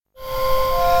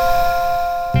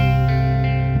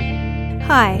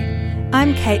Hi,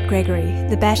 I'm Kate Gregory,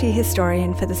 the Batty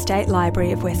historian for the State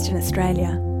Library of Western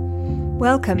Australia.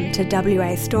 Welcome to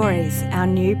WA Stories, our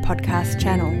new podcast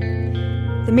channel.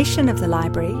 The mission of the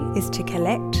library is to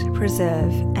collect,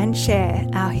 preserve and share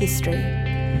our history.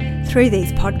 Through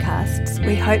these podcasts,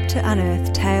 we hope to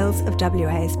unearth tales of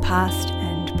WA's past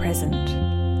and present.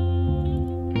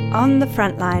 On the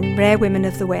Frontline, Rare Women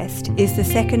of the West is the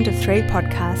second of 3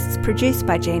 podcasts produced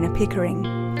by Gina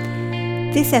Pickering.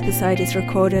 This episode is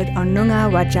recorded on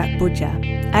Noongar Whadjuk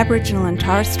Noongar. Aboriginal and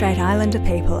Torres Strait Islander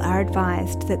people are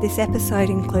advised that this episode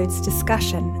includes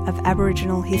discussion of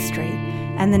Aboriginal history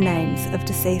and the names of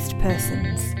deceased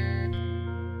persons.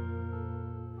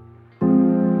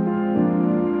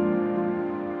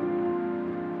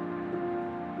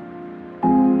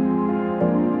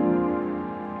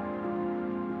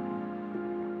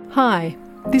 Hi,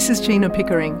 this is Gina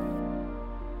Pickering.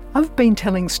 I've been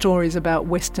telling stories about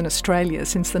Western Australia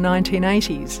since the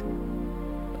 1980s.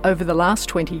 Over the last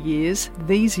 20 years,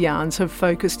 these yarns have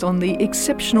focused on the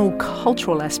exceptional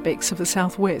cultural aspects of the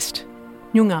southwest,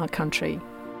 Noongar country.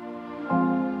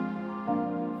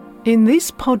 In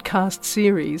this podcast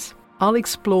series, I'll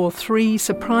explore 3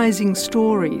 surprising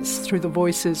stories through the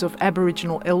voices of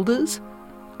Aboriginal elders,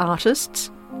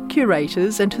 artists,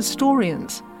 curators and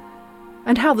historians,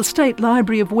 and how the State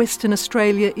Library of Western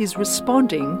Australia is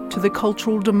responding to the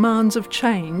cultural demands of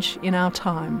change in our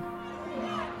time.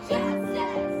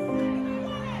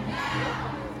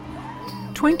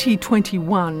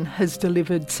 2021 has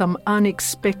delivered some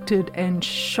unexpected and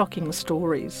shocking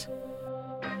stories.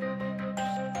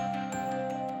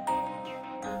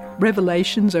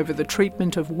 Revelations over the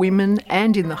treatment of women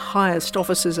and in the highest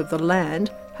offices of the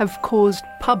land have caused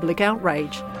public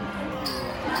outrage.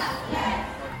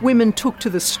 Women took to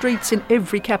the streets in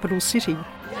every capital city.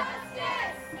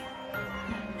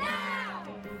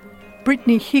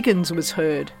 Brittany Higgins was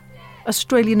heard.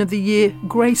 Australian of the Year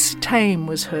Grace Tame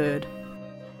was heard.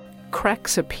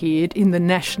 Cracks appeared in the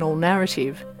national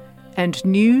narrative, and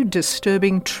new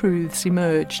disturbing truths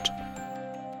emerged.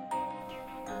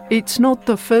 It's not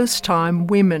the first time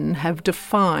women have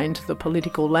defined the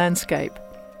political landscape.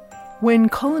 When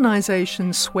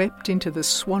colonisation swept into the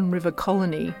Swan River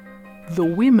Colony, the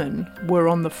women were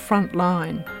on the front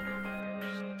line.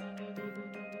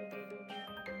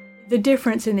 The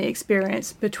difference in the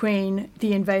experience between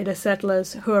the invader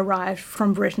settlers who arrived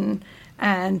from Britain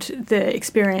and the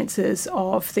experiences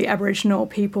of the Aboriginal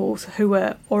peoples who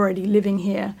were already living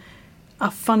here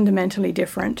are fundamentally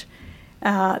different.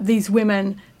 These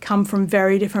women come from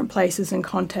very different places and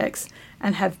contexts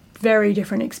and have very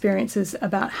different experiences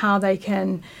about how they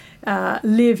can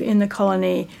live in the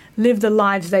colony, live the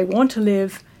lives they want to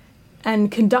live,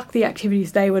 and conduct the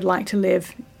activities they would like to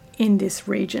live in this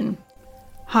region.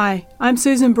 Hi, I'm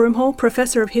Susan Broomhall,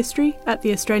 Professor of History at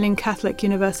the Australian Catholic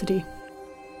University.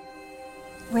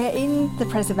 We're in the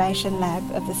Preservation Lab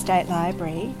of the State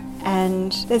Library,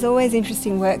 and there's always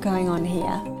interesting work going on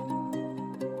here.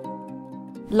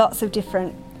 Lots of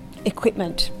different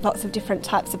equipment, lots of different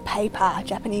types of paper,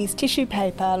 Japanese tissue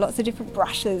paper, lots of different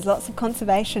brushes, lots of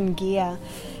conservation gear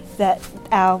that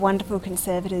our wonderful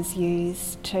conservators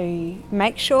use to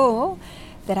make sure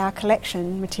that our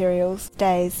collection material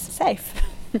stays safe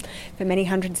for many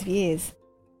hundreds of years.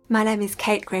 My name is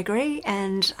Kate Gregory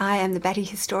and I am the Batty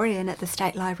historian at the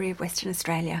State Library of Western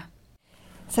Australia.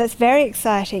 So it's very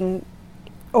exciting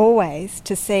always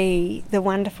to see the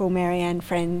wonderful Marianne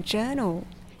Friend journal.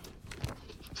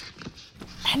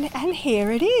 And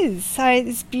here it is. So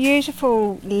this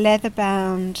beautiful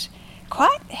leather-bound,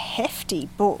 quite hefty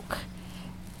book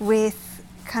with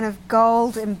kind of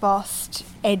gold embossed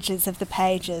edges of the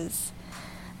pages.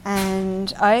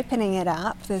 And opening it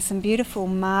up, there's some beautiful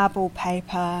marble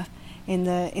paper in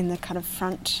the kind of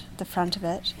front of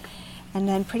it. And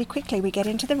then pretty quickly we get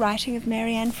into the writing of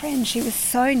Marianne Friend. She was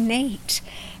so neat.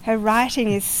 Her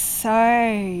writing is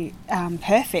so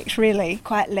perfect, really,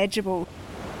 quite legible.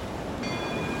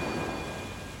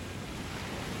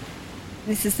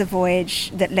 This is the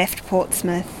voyage that left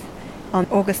Portsmouth on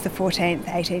August the 14th,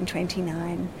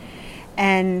 1829.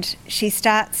 And she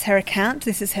starts her account.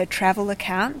 This is her travel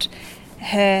account.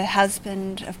 Her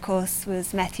husband, of course,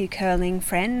 was Matthew Curling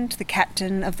Friend, the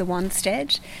captain of the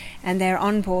Wanstead, and they're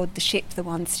on board the ship, the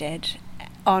Wanstead,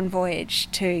 on voyage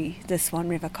to the Swan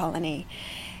River Colony.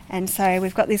 And so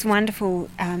we've got these wonderful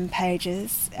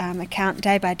pages,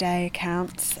 day-by-day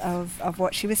accounts of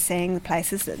what she was seeing, the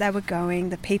places that they were going,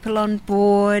 the people on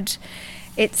board.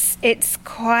 It's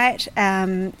quite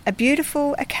a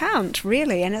beautiful account,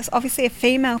 really, and it's obviously a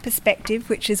female perspective,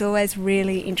 which is always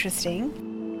really interesting.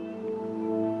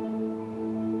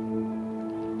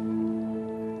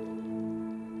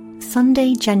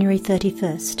 Sunday, January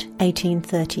 31st,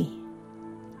 1830.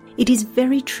 It is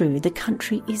very true the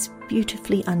country is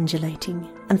beautifully undulating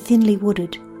and thinly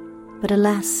wooded, but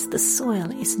alas, the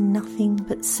soil is nothing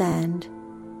but sand.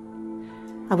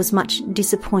 I was much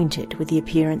disappointed with the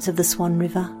appearance of the Swan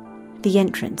River. The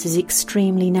entrance is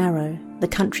extremely narrow, the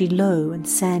country low and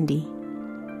sandy.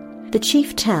 The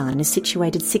chief town is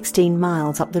situated 16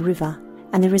 miles up the river,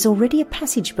 and there is already a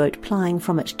passage boat plying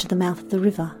from it to the mouth of the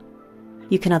river.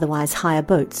 You can otherwise hire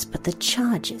boats, but the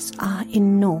charges are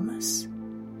enormous.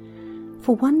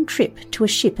 For one trip to a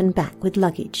ship and back with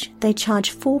luggage, they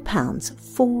charge £4,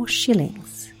 4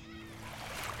 shillings.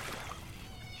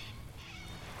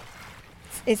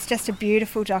 It's just a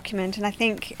beautiful document, and I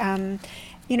think,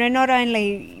 not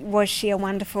only was she a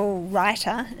wonderful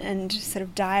writer and sort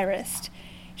of diarist,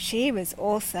 she was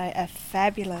also a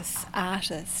fabulous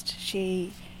artist.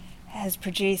 She has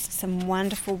produced some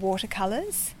wonderful watercolour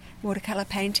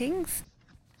paintings.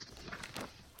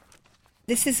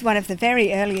 This is one of the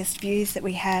very earliest views that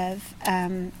we have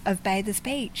of Bathers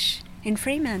Beach in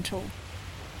Fremantle.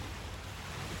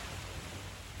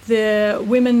 The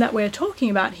women that we're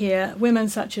talking about here, women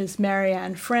such as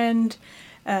Marianne Friend,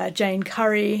 Jane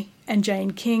Curry and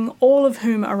Jane King, all of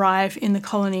whom arrive in the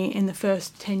colony in the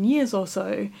first 10 years or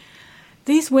so.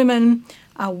 These women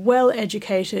are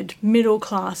well-educated,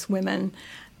 middle-class women.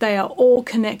 They are all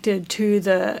connected to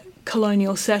the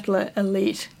colonial settler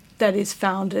elite that is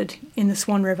founded in the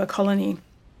Swan River Colony.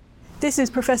 This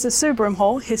is Professor Sue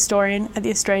Broomhall, historian at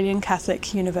the Australian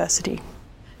Catholic University.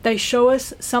 They show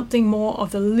us something more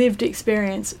of the lived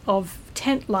experience of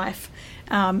tent life,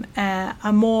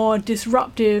 a more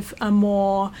disruptive, a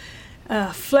more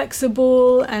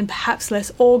flexible and perhaps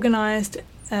less organised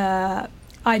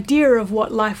idea of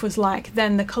what life was like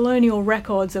than the colonial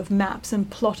records of maps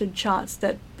and plotted charts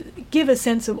that give a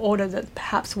sense of order that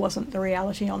perhaps wasn't the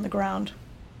reality on the ground.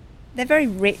 They're very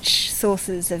rich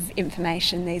sources of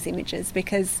information, these images,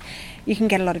 because you can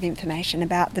get a lot of information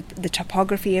about the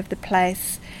topography of the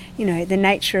place, the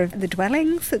nature of the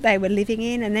dwellings that they were living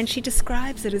in, and then she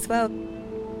describes it as well.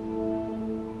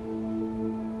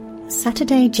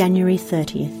 Saturday, January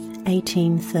 30th,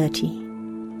 1830.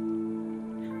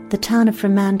 The town of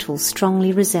Fremantle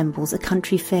strongly resembles a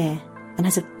country fair and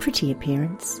has a pretty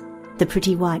appearance, the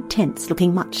pretty white tents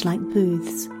looking much like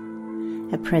booths.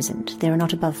 At present, there are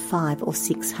not above 5 or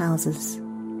 6 houses.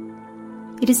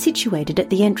 It is situated at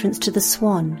the entrance to the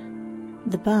Swan.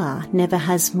 The bar never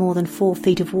has more than 4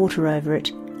 feet of water over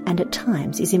it, and at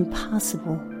times is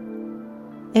impassable.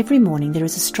 Every morning there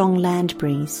is a strong land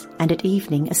breeze, and at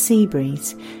evening a sea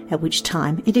breeze, at which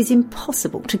time it is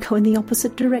impossible to go in the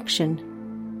opposite direction.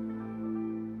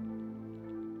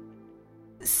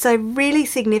 So really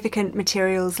significant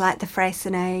materials like the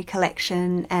Freycinet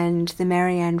collection and the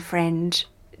Marianne Friend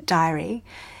diary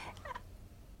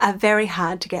are very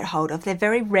hard to get hold of. They're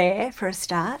very rare for a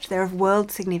start. They're of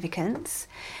world significance,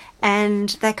 and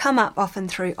they come up often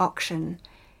through auction,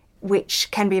 which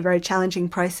can be a very challenging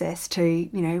process to,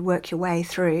 work your way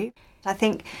through. I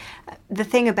think the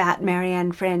thing about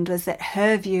Marianne Friend was that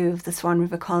her view of the Swan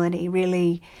River Colony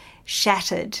really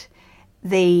shattered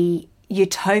the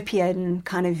utopian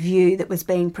kind of view that was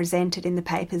being presented in the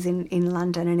papers in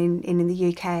London and in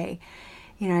the UK.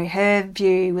 Her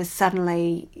view was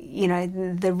suddenly,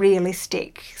 the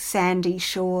realistic sandy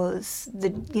shores,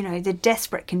 the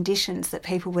desperate conditions that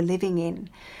people were living in,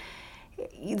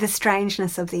 the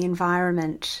strangeness of the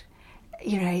environment,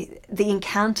 the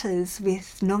encounters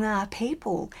with Noongar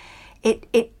people.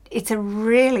 It's a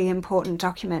really important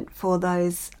document for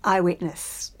those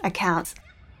eyewitness accounts.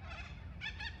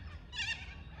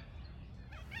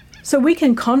 So we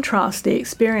can contrast the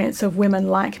experience of women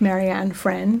like Marianne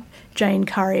Friend, Jane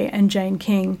Curry and Jane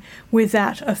King with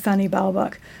that of Fanny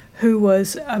Balbuk, who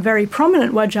was a very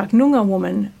prominent Whadjuk Noongar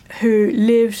woman who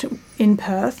lived in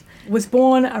Perth, was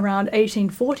born around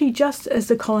 1840, just as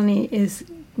the colony is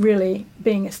really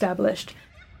being established.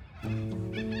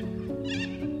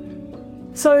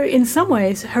 So in some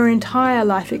ways, her entire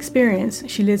life experience,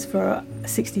 she lives for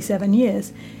 67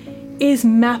 years, is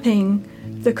mapping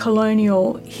the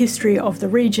colonial history of the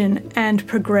region and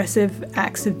progressive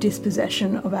acts of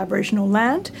dispossession of Aboriginal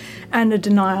land and a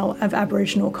denial of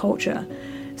Aboriginal culture.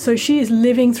 So she is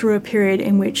living through a period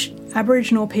in which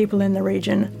Aboriginal people in the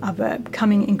region are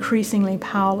becoming increasingly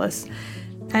powerless,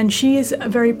 and she is a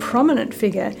very prominent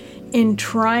figure in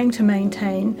trying to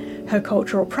maintain her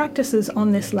cultural practices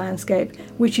on this landscape,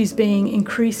 which is being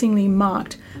increasingly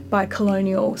marked by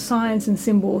colonial signs and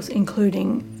symbols,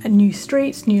 including new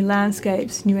streets, new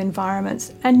landscapes, new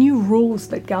environments, and new rules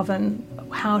that govern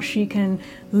how she can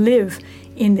live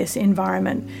in this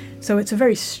environment. So it's a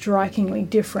very strikingly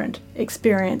different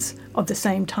experience of the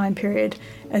same time period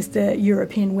as the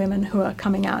European women who are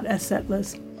coming out as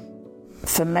settlers.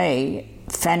 For me,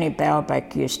 Fanny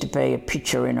Balbuk used to be a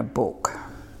picture in a book.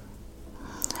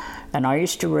 And I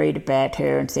used to read about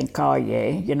her and think, oh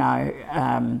yeah,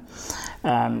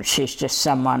 she's just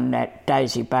someone that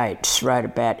Daisy Bates wrote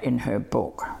about in her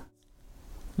book.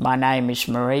 My name is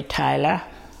Marie Taylor,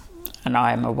 and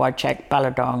I am a Whadjuk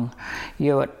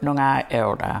Noongar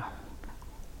Elder.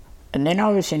 And then I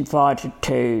was invited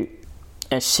to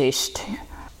assist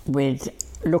with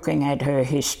looking at her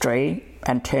history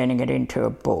and turning it into a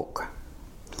book.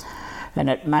 And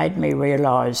it made me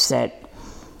realise that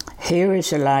here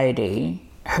is a lady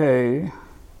who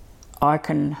I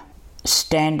can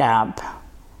stand up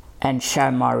and show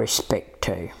my respect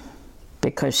to,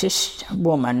 because this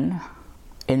woman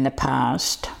in the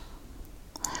past,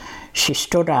 she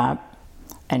stood up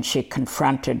and she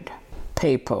confronted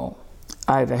people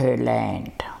over her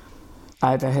land,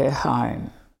 over her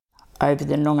home, over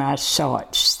the Noongar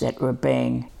sites that were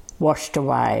being washed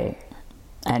away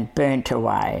and burnt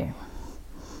away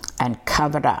and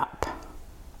covered up,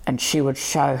 and she would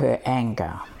show her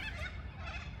anger.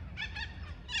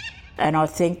 And I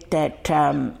think that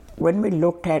when we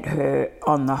looked at her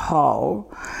on the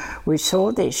whole, we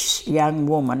saw this young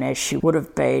woman as she would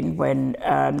have been when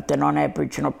the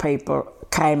non-Aboriginal people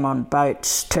came on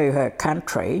boats to her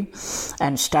country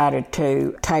and started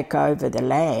to take over the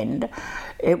land.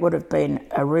 It would have been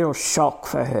a real shock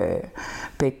for her,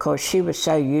 because she was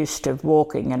so used to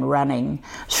walking and running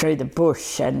through the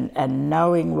bush and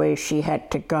knowing where she had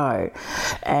to go.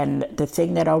 And the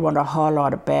thing that I want to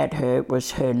highlight about her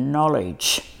was her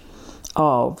knowledge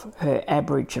of her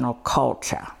Aboriginal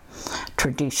culture,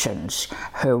 traditions,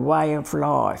 her way of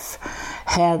life,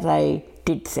 how they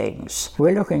did things.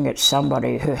 We're looking at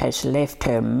somebody who has left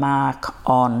her mark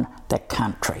on the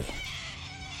country.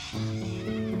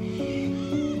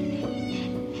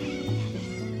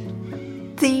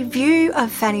 The view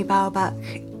of Fanny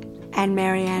Balbuk and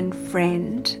Marianne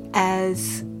Friend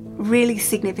as really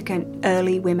significant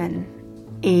early women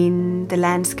in the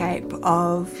landscape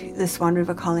of the Swan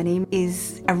River Colony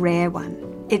is a rare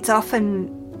one. It's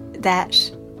often that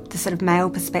the sort of male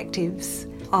perspectives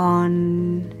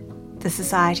on the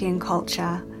society and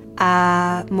culture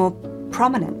are more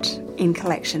prominent in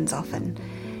collections often.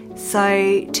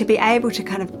 So to be able to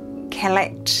kind of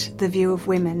collect the view of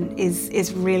women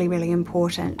is really, really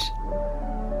important.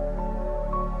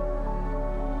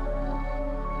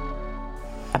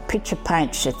 A picture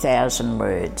paints 1,000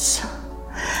 words.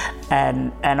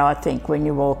 And I think when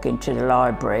you walk into the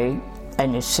library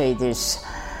and you see this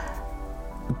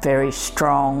very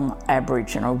strong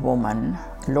Aboriginal woman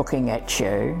looking at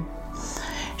you,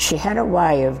 she had a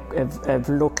way of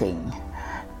looking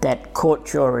that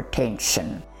caught your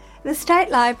attention. The State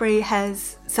Library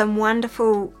has some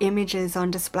wonderful images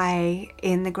on display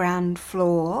in the ground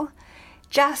floor,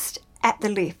 just at the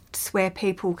lifts where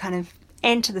people kind of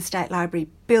enter the State Library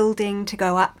building to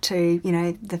go up to,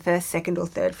 the first, second or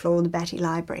third floor of the Batty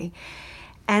Library.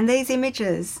 And these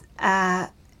images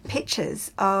are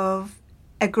pictures of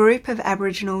a group of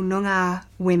Aboriginal Noongar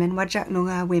women, Whadjuk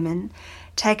Noongar women,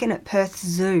 taken at Perth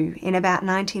Zoo in about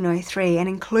 1903, and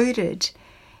included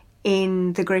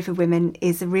in the group of women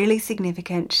is a really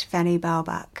significant Fanny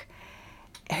Balbuk,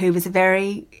 who was a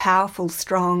very powerful,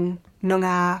 strong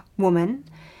Noongar woman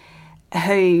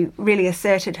who really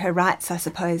asserted her rights, I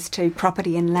suppose, to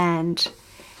property and land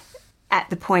at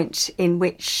the point in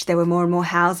which there were more and more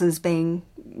houses being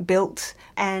built.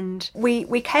 And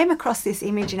we came across this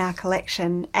image in our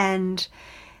collection and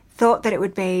thought that it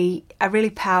would be a really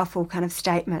powerful kind of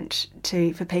statement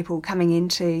for people coming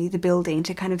into the building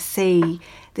to kind of see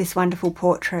this wonderful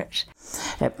portrait.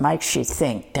 It makes you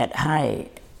think that, hey,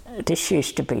 this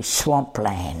used to be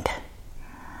swampland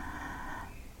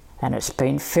and it's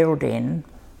been filled in.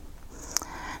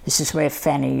 This is where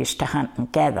Fanny used to hunt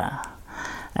and gather,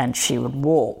 and she would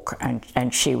walk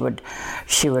and she would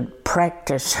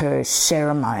practice her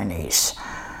ceremonies.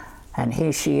 And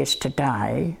here she is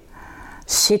today,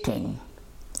 sitting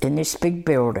in this big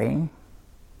building,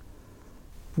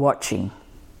 watching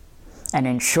and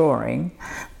ensuring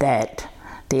that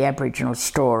the Aboriginal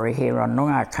story here on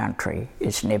Noongar country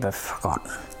is never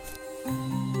forgotten.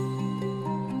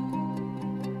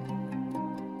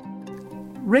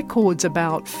 Records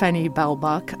about Fanny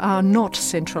Balbuk are not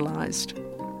centralised.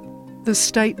 The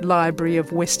State Library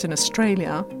of Western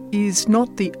Australia is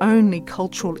not the only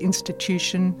cultural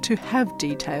institution to have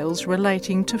details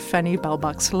relating to Fanny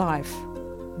Balbuk's life.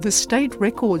 the State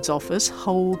Records Office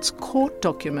holds court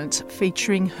documents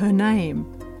featuring her name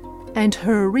and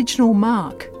her original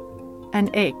mark, an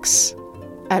X.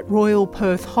 At Royal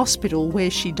Perth Hospital,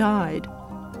 where she died,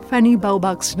 Fanny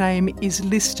Balbuk's name is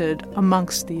listed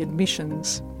amongst the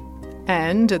admissions.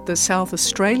 And at the South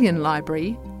Australian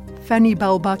Library, Fanny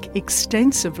Balbuk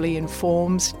extensively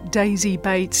informs Daisy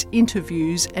Bates'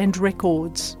 interviews and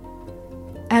records.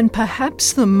 And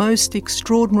perhaps the most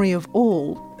extraordinary of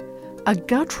all, a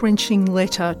gut-wrenching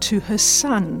letter to her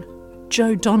son,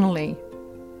 Joe Donnelly,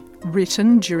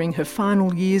 written during her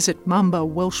final years at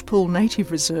Mumba Welshpool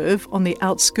Native Reserve on the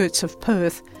outskirts of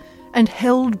Perth and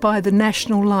held by the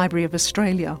National Library of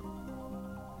Australia.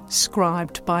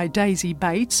 Scribed by Daisy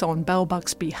Bates on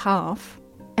Balbuk's behalf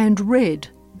and read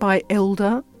by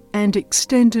elder and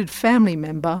extended family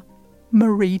member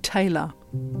Marie Taylor.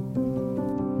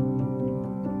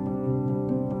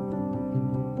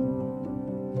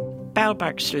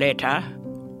 Balbuk's letter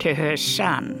to her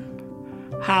son,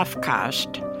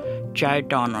 half-caste Joe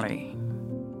Donnelly.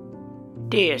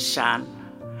 Dear son,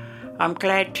 I'm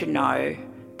glad to know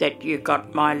that you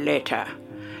got my letter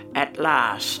at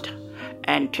last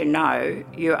and to know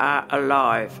you are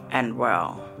alive and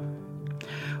well.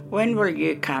 When will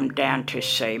you come down to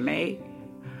see me?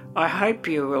 I hope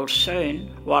you will soon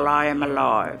while I am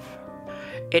alive.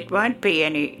 It won't be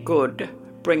any good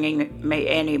bringing me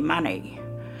any money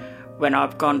when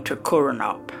I've gone to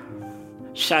Coronop.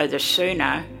 So the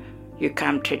sooner you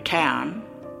come to town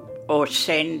or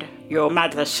send your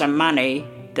mother some money,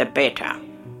 the better.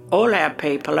 All our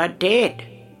people are dead.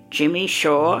 Jimmy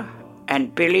Shaw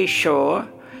and Billy Shaw,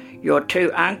 your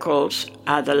two uncles,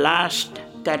 are the last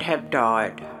that have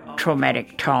died.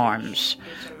 Traumatic times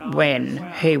when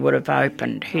he would have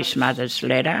opened his mother's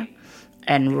letter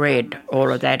and read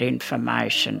all of that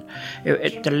information.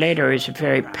 The letter is a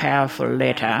very powerful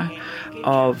letter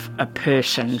of a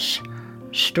person's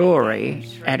story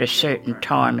at a certain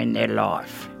time in their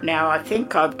life. Now, I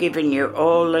think I've given you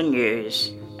all the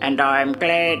news, and I am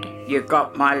glad you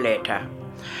got my letter,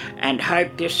 and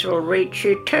hope this will reach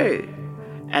you too,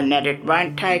 and that it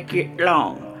won't take you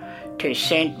long to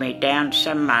send me down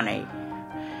some money.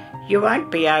 You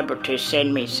won't be able to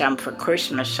send me some for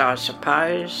Christmas, I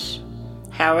suppose.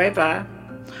 However,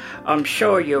 I'm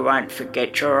sure you won't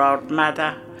forget your old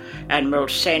mother and will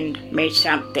send me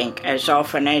something as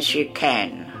often as you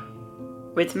can.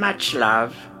 With much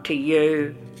love to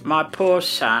you, my poor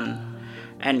son,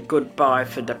 and goodbye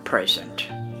for the present.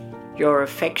 Your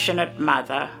affectionate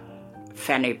mother,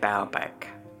 Fanny Balbuk.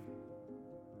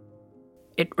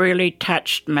 It really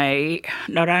touched me,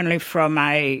 not only from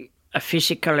a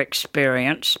physical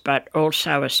experience, but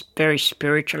also a very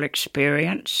spiritual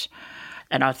experience.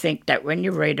 And I think that when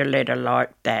you read a letter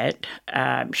like that,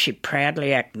 she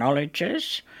proudly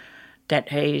acknowledges that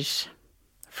he's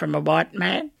from a white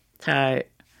man. So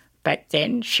back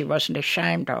then she wasn't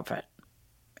ashamed of it.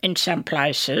 In some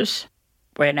places,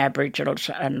 when Aboriginals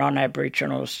and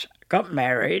non-Aboriginals got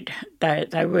married,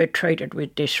 they were treated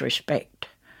with disrespect.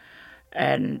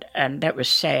 And that was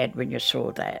sad when you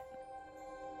saw that.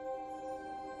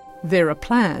 There are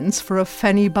plans for a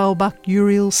Fanny Balbuk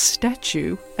Uriel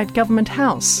statue at Government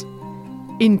House.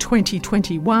 In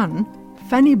 2021,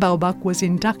 Fanny Balbuk was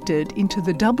inducted into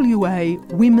the WA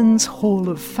Women's Hall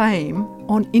of Fame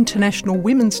on International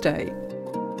Women's Day.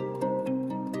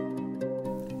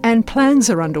 And plans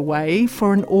are underway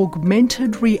for an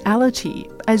augmented reality,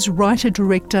 as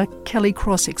writer-director Kelly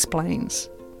Cross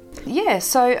explains. Yeah,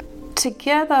 so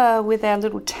together with our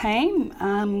little team,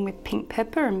 with Pink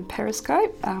Pepper and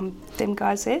Periscope, them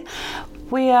guys there,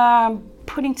 we are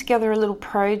putting together a little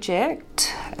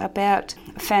project about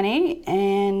Fanny,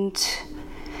 and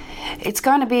it's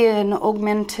going to be an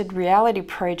augmented reality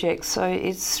project, so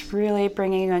it's really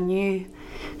bringing a new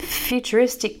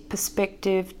futuristic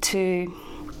perspective to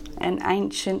an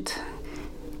ancient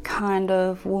kind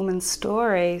of woman's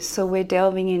story. So we're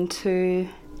delving into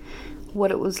what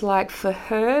it was like for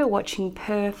her, watching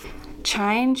Perth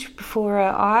change before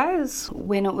her eyes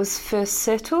when it was first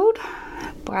settled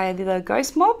by the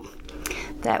ghost mob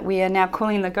that we are now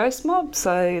calling the ghost mob.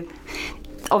 So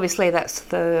obviously that's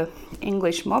the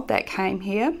English mob that came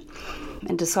here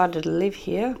and decided to live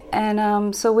here.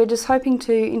 And so we're just hoping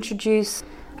to introduce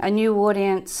a new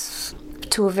audience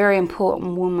to a very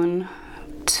important woman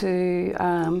to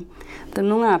the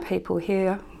Noongar people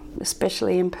here,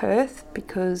 especially in Perth,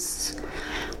 because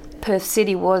Perth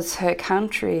City was her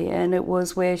country and it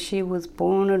was where she was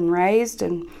born and raised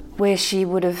and where she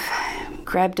would have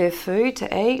grabbed her food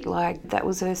to eat. Like, that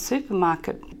was her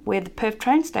supermarket, where the Perth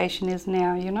train station is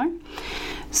now, you know.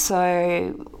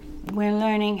 So We're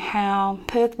learning how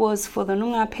Perth was for the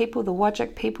Noongar people, the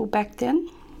Whadjuk people back then,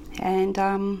 and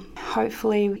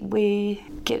hopefully we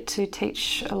get to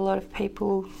teach a lot of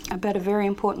people about a very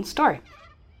important story.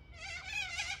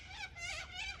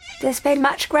 There's been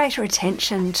much greater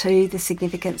attention to the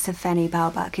significance of Fanny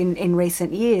Balbuk in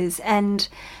recent years, and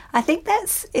I think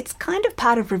it's kind of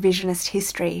part of revisionist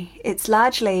history. It's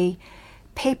largely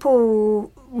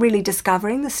people really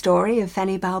discovering the story of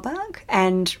Fanny Balbuk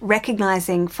and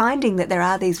finding that there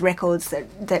are these records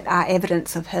that are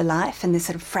evidence of her life and these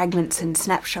sort of fragments and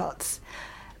snapshots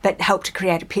that help to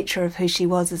create a picture of who she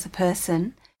was as a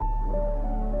person.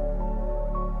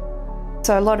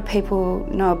 So a lot of people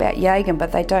know about Yagan,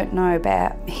 but they don't know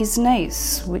about his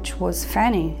niece, which was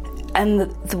Fanny, and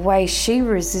the way she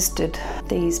resisted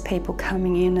these people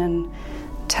coming in and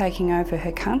taking over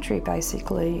her country,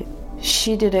 basically.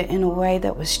 She did it in a way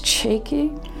that was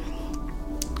cheeky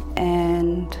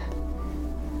and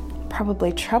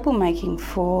probably troublemaking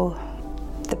for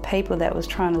the people that was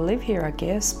trying to live here, I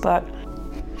guess, but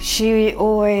she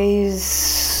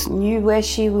always knew where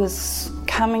she was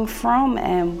coming from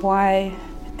and why,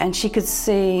 and she could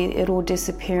see it all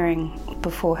disappearing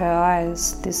before her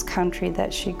eyes, this country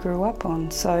that she grew up on.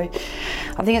 So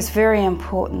I think it's very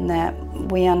important that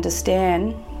we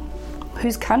understand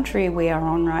whose country we are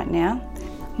on right now.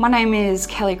 My name is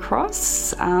Kelly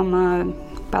Cross. I'm a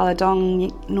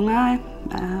Whadjuk Noongar,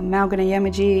 Malgana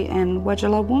Yamaji and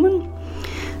Whadjuk woman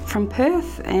from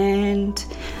Perth, and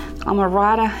I'm a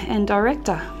writer and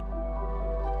director.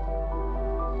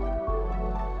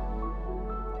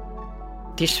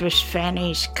 This was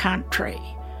Fanny's country,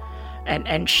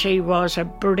 and she was a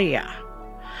Britia.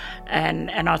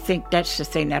 And I think that's the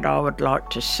thing that I would like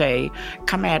to see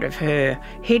come out of her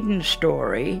hidden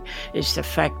story, is the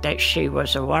fact that she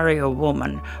was a warrior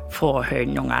woman for her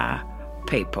Noongar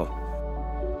people.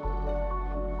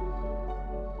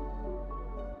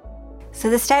 So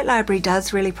the State Library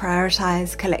does really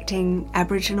prioritise collecting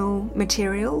Aboriginal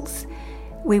materials.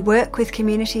 We work with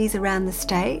communities around the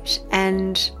state,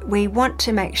 and we want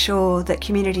to make sure that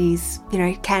communities,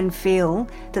 can feel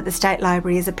that the State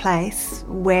Library is a place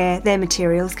where their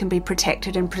materials can be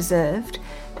protected and preserved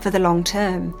for the long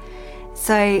term.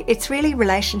 So it's really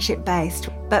relationship based,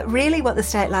 but really what the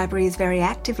State Library is very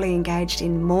actively engaged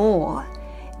in more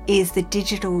is the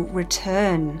digital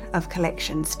return of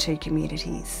collections to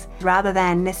communities. Rather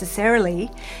than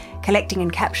necessarily collecting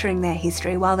and capturing their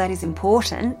history, while that is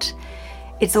important,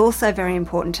 it's also very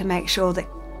important to make sure that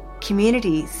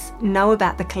communities know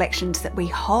about the collections that we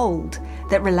hold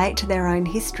that relate to their own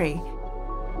history.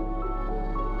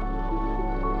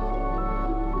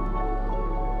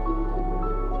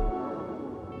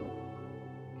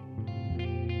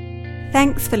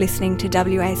 Thanks for listening to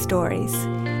WA Stories.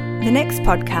 The next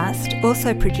podcast,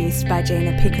 also produced by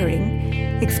Gina Pickering,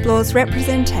 explores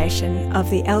representation of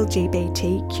the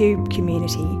LGBTQ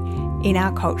community in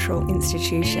our cultural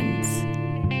institutions.